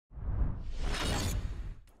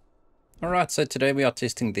Alright, so today we are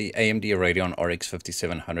testing the AMD Radeon RX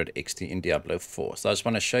 5700 XT in Diablo 4. So I just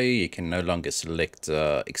want to show you can no longer select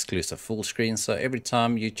exclusive full screen. So every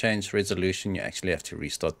time you change resolution, you actually have to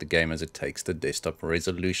restart the game as it takes the desktop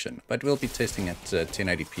resolution. But we'll be testing at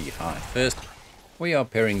 1080p high first. We are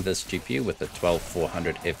pairing this GPU with a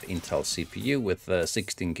 12400F Intel CPU with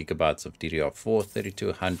 16 gigabytes of DDR4,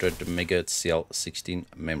 3200 MHz CL16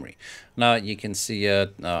 memory. Now you can see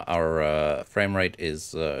our frame rate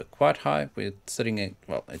is quite high. We're sitting at,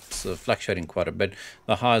 well, it's fluctuating quite a bit.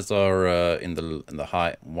 The highs are in the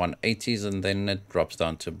high 180s, and then it drops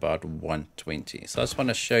down to about 120. So I just want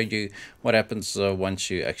to show you what happens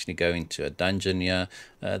once you actually go into a dungeon here.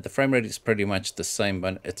 The frame rate is pretty much the same,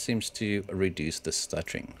 but it seems to reduce the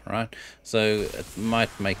stuttering, right? So it might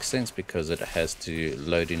make sense because it has to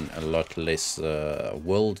load in a lot less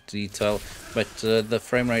world detail, but the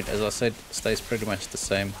frame rate, as I said, stays pretty much the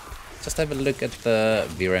same. Just have a look at the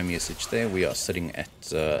VRAM usage there. We are sitting at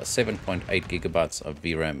 7.8 gigabytes of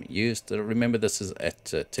VRAM used. Remember, this is at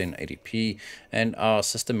 1080p, and our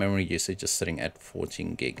system memory usage is sitting at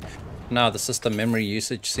 14 gig. Now, the system memory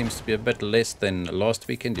usage seems to be a bit less than last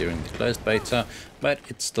weekend during the closed beta, but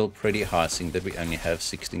it's still pretty high, seeing that we only have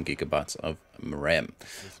 16 gigabytes of RAM.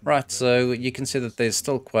 Right, so you can see that there's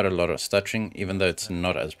still quite a lot of stuttering, even though it's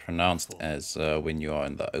not as pronounced as when you are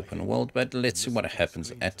in the open world. But let's see what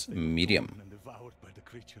happens at medium.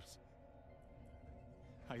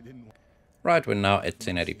 Right, we're now at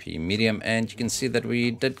 1080p medium, and you can see that we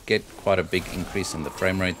did get quite a big increase in the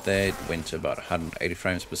frame rate there. It went to about 180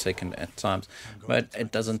 frames per second at times, but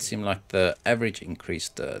it doesn't seem like the average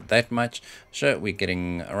increased that much. Sure, we're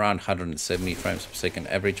getting around 170 frames per second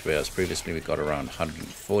average, whereas previously we got around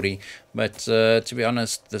 140. But to be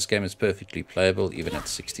honest, this game is perfectly playable even at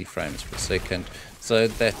 60 frames per second. So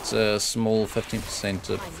that small 15%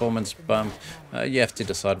 performance bump, you have to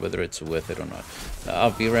decide whether it's worth it or not.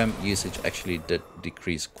 Our VRAM usage actually did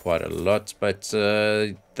decrease quite a lot, but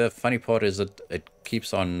the funny part is that it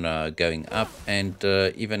keeps on going up, and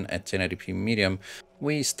even at 1080p medium,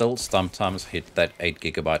 we still sometimes hit that 8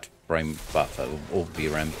 gigabyte frame buffer or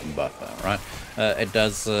VRAM buffer, right? It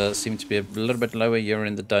does seem to be a little bit lower here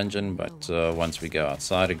in the dungeon, but once we go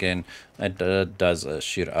outside again, it does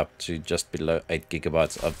shoot up to just below 8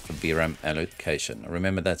 gigabytes of VRAM allocation.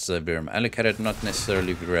 Remember, that's VRAM allocated, not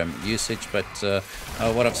necessarily VRAM usage, but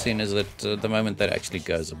what I've seen is that the moment that actually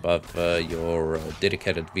goes above your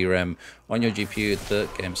dedicated VRAM on your GPU, the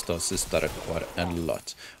game starts to stutter quite a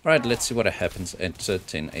lot. Alright, let's see what happens at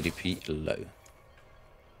 1080p low.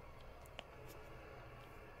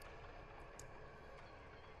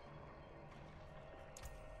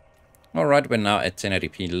 Alright, we're now at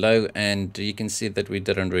 1080p low, and you can see that we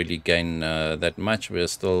didn't really gain that much. We're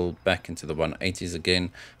still back into the 180s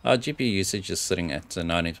again. Our GPU usage is sitting at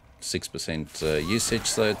 96% usage,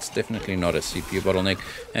 so it's definitely not a CPU bottleneck.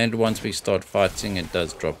 And once we start fighting, it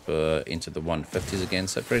does drop into the 150s again,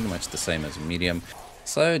 so pretty much the same as medium.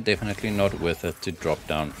 So definitely not worth it to drop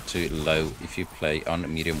down to low if you play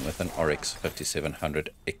on medium with an RX 5700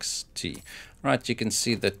 XT. Right, you can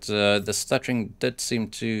see that the stuttering did seem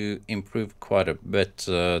to improve quite a bit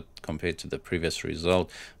compared to the previous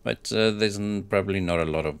result, but there's probably not a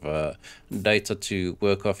lot of data to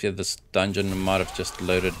work off here. This dungeon might have just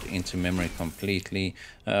loaded into memory completely,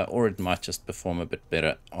 or it might just perform a bit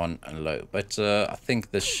better on low. But I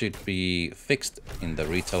think this should be fixed in the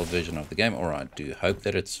retail version of the game, or I do hope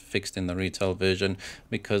that it's fixed in the retail version,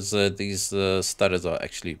 because these stutters are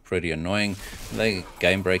actually pretty annoying. They're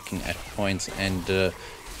game breaking at points, and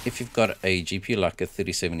if you've got a GPU like a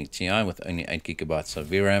 3070 Ti with only 8 gigabytes of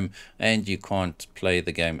VRAM and you can't play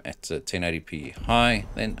the game at 1080p high,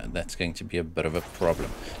 then that's going to be a bit of a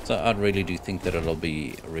problem. So I really do think that it'll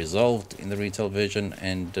be resolved in the retail version,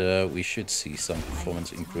 and we should see some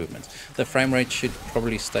performance improvements. The frame rate should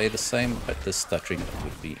probably stay the same, but the stuttering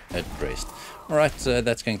would be addressed. Alright,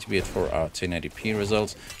 that's going to be it for our 1080p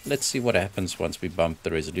results. Let's see what happens once we bump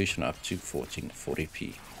the resolution up to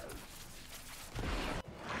 1440p.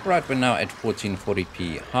 Right, we're now at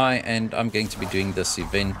 1440p high, and I'm going to be doing this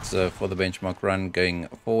event for the benchmark run going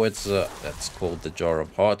forwards. That's called the Jar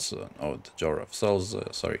of Hearts, or the Jar of Souls,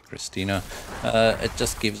 sorry Christina. It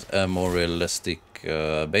just gives a more realistic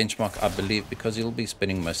benchmark, I believe, because you'll be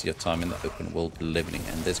spending most of your time in the open world leveling,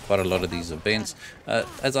 and there's quite a lot of these events.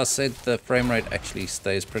 As I said, the frame rate actually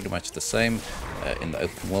stays pretty much the same in the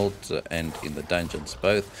open world and in the dungeons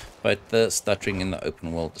both, but the stuttering in the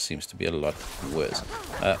open world seems to be a lot worse.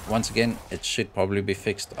 Once again, it should probably be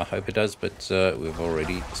fixed. I hope it does, but we've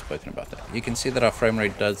already spoken about that. You can see that our frame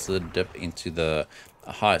rate does dip into the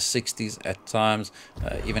high 60s at times,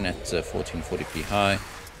 even at 1440p high.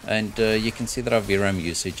 And you can see that our VRAM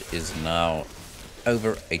usage is now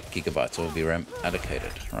over 8 gigabytes of VRAM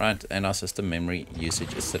allocated, right? And our system memory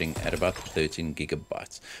usage is sitting at about 13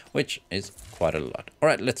 gigabytes, which is quite a lot. All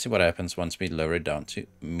right, let's see what happens once we lower it down to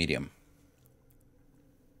medium.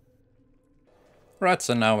 Right,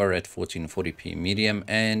 so now we're at 1440p medium,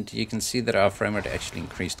 and you can see that our frame rate actually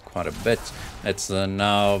increased quite a bit. It's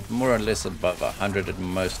now more or less above 100 at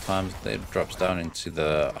most times. It drops down into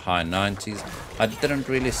the high 90s. I didn't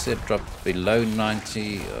really see it drop below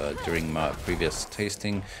 90 during my previous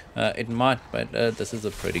testing. It might, but this is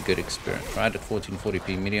a pretty good experience, right? At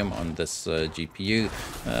 1440p medium on this GPU,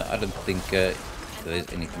 I don't think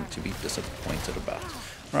there's anything to be disappointed about.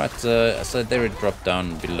 Right, so there it dropped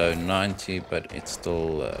down below 90, but it's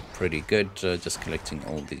still pretty good, just collecting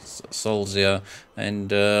all these souls here,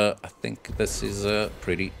 and I think this is a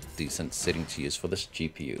pretty decent setting to use for this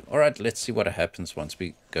GPU. Alright, let's see what happens once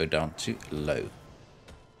we go down to low.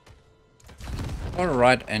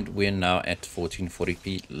 Alright, and we're now at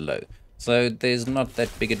 1440p low. So there's not that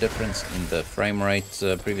big a difference in the frame rate.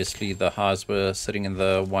 Previously the highs were sitting in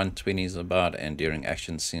the 120s about, and during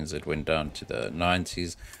action scenes it went down to the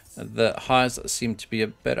 90s. The highs seem to be a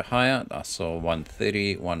bit higher. I saw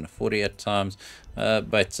 130, 140 at times,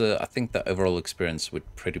 but I think the overall experience would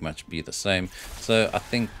pretty much be the same. So I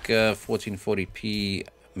think 1440p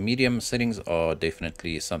medium settings are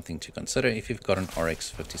definitely something to consider if you've got an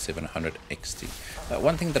RX 5700 XT.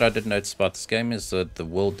 One thing that I did notice about this game is that the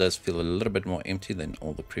world does feel a little bit more empty than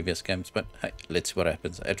all the previous games, but hey, let's see what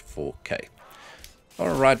happens at 4K.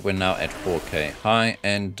 Alright, we're now at 4K high,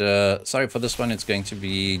 and sorry for this one, it's going to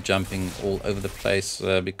be jumping all over the place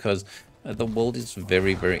because the world is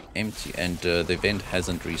very, very empty, and the event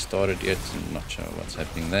hasn't restarted yet. I'm not sure what's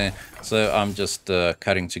happening there. So I'm just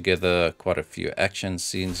cutting together quite a few action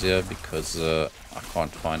scenes here because I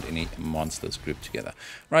can't find any monsters grouped together.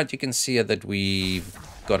 Right, you can see here that we've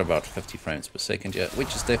got about 50 frames per second here,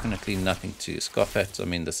 which is definitely nothing to scoff at. I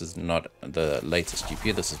mean, this is not the latest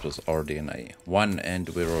GPU. This was RDNA 1, and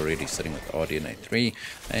we're already sitting with RDNA 3.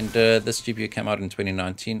 And this GPU came out in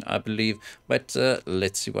 2019, I believe. But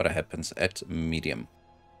let's see what happens at medium.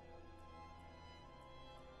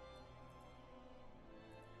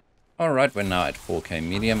 Alright, we're now at 4K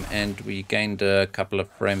medium, and we gained a couple of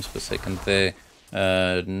frames per second there.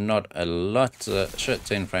 Not a lot. Sure,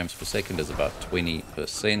 10 frames per second is about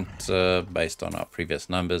 20% based on our previous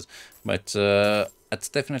numbers, but it's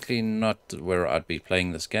definitely not where I'd be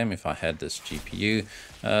playing this game if I had this GPU.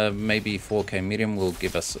 Maybe 4K medium will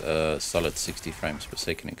give us a solid 60 frames per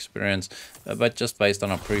second experience, but just based on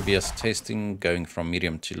our previous testing, going from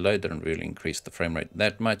medium to low didn't really increase the frame rate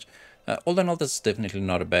that much. All in all, this is definitely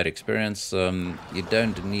not a bad experience. You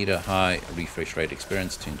don't need a high refresh rate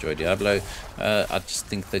experience to enjoy Diablo. I just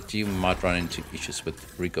think that you might run into issues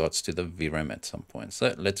with regards to the VRAM at some point.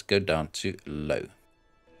 So let's go down to low.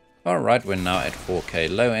 Alright, we're now at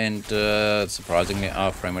 4K low, and surprisingly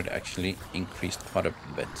our frame rate actually increased quite a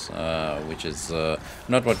bit, which is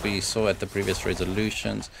not what we saw at the previous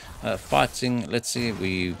resolutions. Fighting, let's see,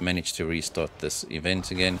 we managed to restart this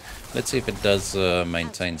event again. Let's see if it does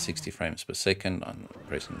maintain 60 frames per second. I'm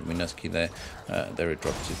pressing the Windows key there. There it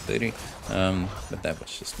dropped to 30, but that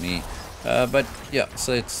was just me. But yeah,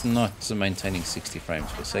 so it's not maintaining 60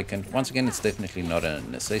 frames per second. Once again, it's definitely not a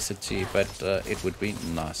necessity, but it would be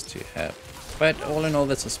nice to have. But all in all,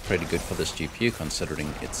 this is pretty good for this GPU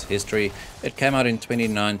considering its history. It came out in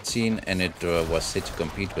 2019, and it was set to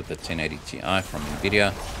compete with the 1080 Ti from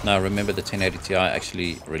NVIDIA. Now remember, the 1080 Ti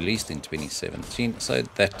actually released in 2017, so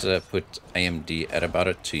that put AMD at about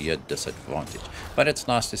a 2-year disadvantage. But it's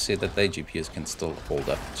nice to see that their GPUs can still hold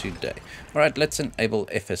up today. Alright, let's enable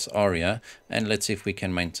FSR here, and let's see if we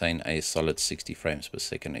can maintain a solid 60 frames per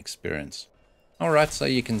second experience. Alright, so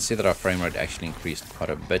you can see that our frame rate actually increased quite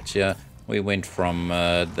a bit here. We went from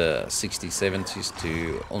the 60s, 70s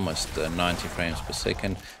to almost 90 frames per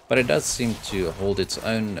second, but it does seem to hold its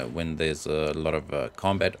own when there's a lot of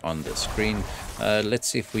combat on the screen. Let's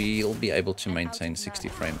see if we'll be able to maintain 60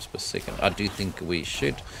 frames per second. I do think we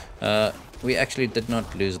should. We actually did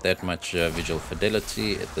not lose that much visual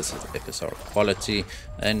fidelity. This is FSR quality,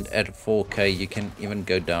 and at 4K you can even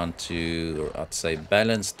go down to, I'd say,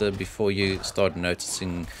 balanced before you start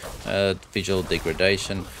noticing visual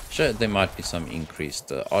degradation. Sure, there might be some increased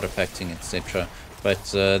artifacting, etc., but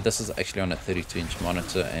this is actually on a 32-inch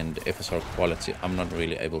monitor, and FSR quality, I'm not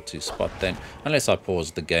really able to spot that unless I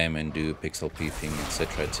pause the game and do pixel peeping,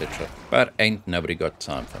 etc, etc, but ain't nobody got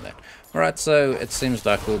time for that. Alright, so it seems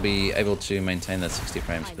like we'll be able to maintain that 60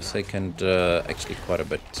 frames per second, actually quite a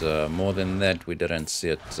bit more than that. We didn't see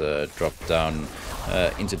it drop down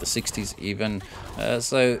into the 60s even.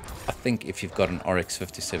 So I think if you've got an RX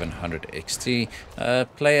 5700 XT,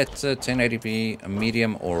 play at 1080p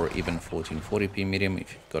medium or even 1440p medium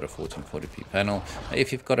if you've got a 1440p panel.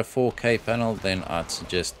 If you've got a 4K panel, then I'd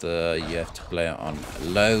suggest you have to play on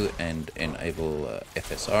low and enable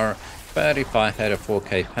FSR. But if I had a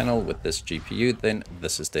 4K panel with this GPU, then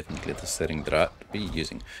this is definitely the setting that I'd be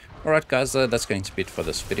using. Alright guys, that's going to be it for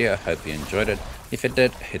this video. I hope you enjoyed it. If you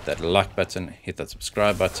did, hit that like button, hit that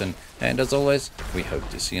subscribe button, and as always, we hope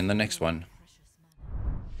to see you in the next one.